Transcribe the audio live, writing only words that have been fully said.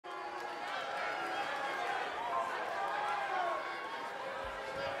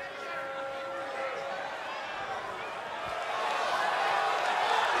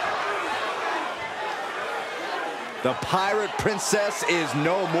The Pirate Princess is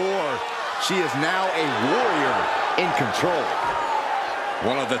no more. She is now a warrior in control.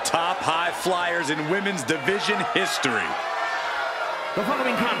 One of the top high flyers in women's division history. The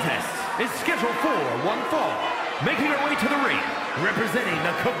following contest is scheduled for one fall. Making her way to the ring, representing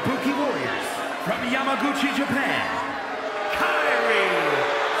the Kabuki Warriors from Yamaguchi, Japan, Kairi.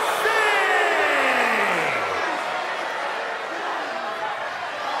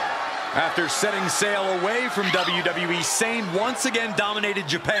 After setting sail away from WWE, Sane once again dominated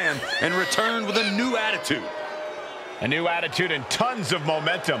Japan and returned with a new attitude. A new attitude and tons of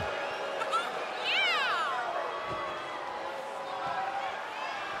momentum.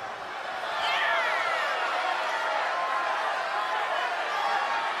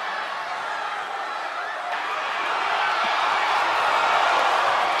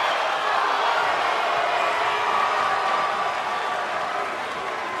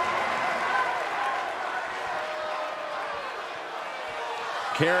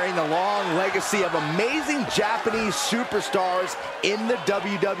 Carrying the long legacy of amazing Japanese superstars in the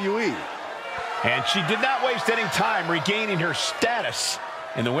WWE. And she did not waste any time regaining her status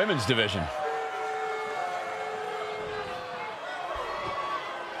in the women's division.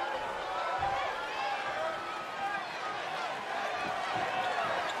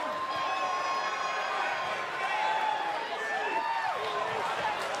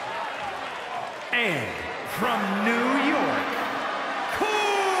 And from New York,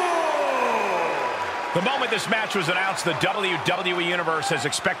 the moment this match was announced, the WWE Universe has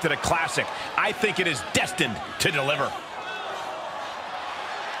expected a classic. I think it is destined to deliver.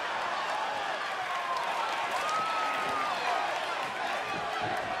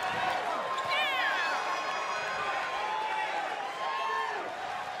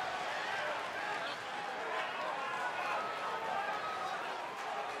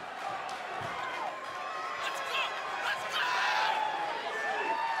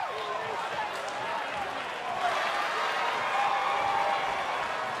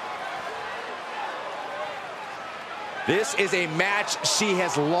 This is a match she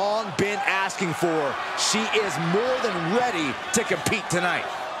has long been asking for. She is more than ready to compete tonight.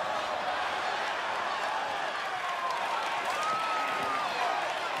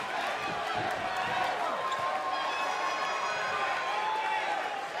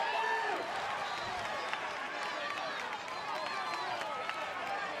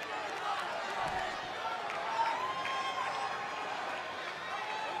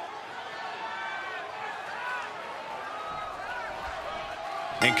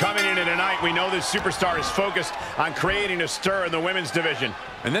 And coming into tonight, we know this superstar is focused on creating a stir in the women's division.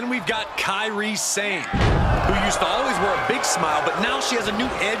 And then we've got Kairi Sane, who used to always wear a big smile, but now she has a new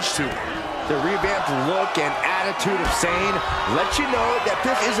edge to her. The revamped look and attitude of Sane lets you know that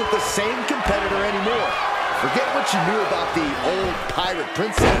this isn't the same competitor anymore. Forget what you knew about the old Pirate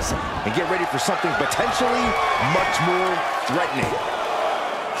Princess and get ready for something potentially much more threatening.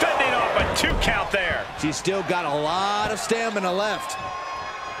 Fending off a 2 count there. She's still got a lot of stamina left.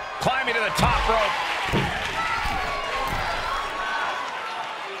 Climbing to the top rope.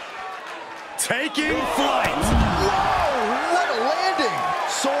 Taking flight. Whoa, what a landing.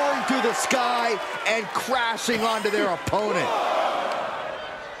 Soaring through the sky and crashing onto their opponent.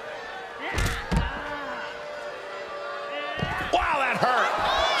 Wow, that hurt.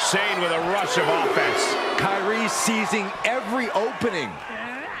 Sane with a rush of offense. Kairi seizing every opening.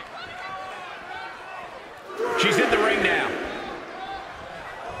 She's in the ring now.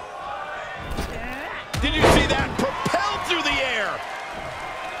 Did you see that? Propelled through the air.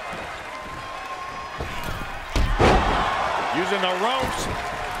 Using the ropes.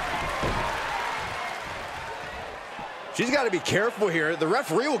 She's got to be careful here. The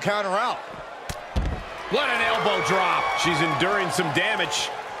referee will count her out. What an elbow drop. She's enduring some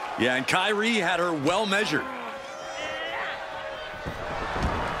damage. Yeah, and Kairi had her well measured.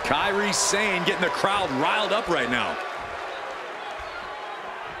 Kairi Sane getting the crowd riled up right now.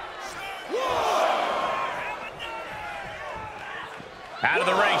 Out of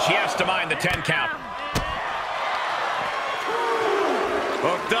the ring, she has to mind the 10 count.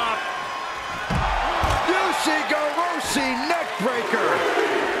 Hooked up. Ushigoroshi neckbreaker.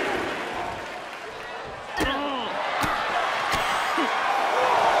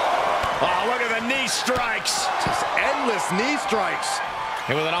 Oh, look at the knee strikes. Just endless knee strikes.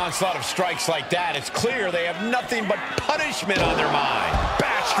 And with an onslaught of strikes like that, it's clear they have nothing but punishment on their mind.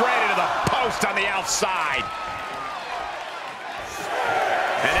 Bashed right into the post on the outside.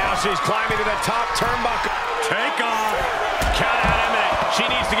 And now she's climbing to the top turnbuckle. Take off. Count out imminent. She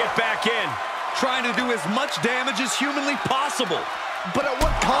needs to get back in. Trying to do as much damage as humanly possible. But at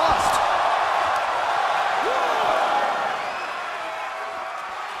what cost?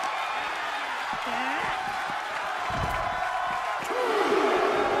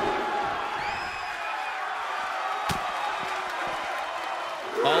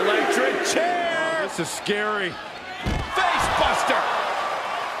 Electric chair. Oh, this is scary. Face buster.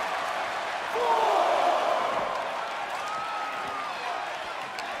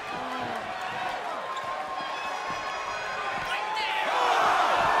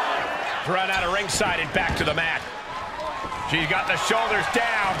 Run out of ringside and back to the mat. She's got the shoulders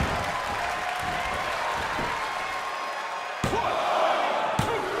down.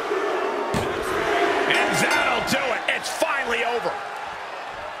 And that'll do it. It's finally over.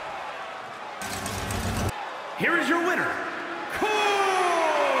 Here is your winner,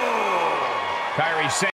 Kairi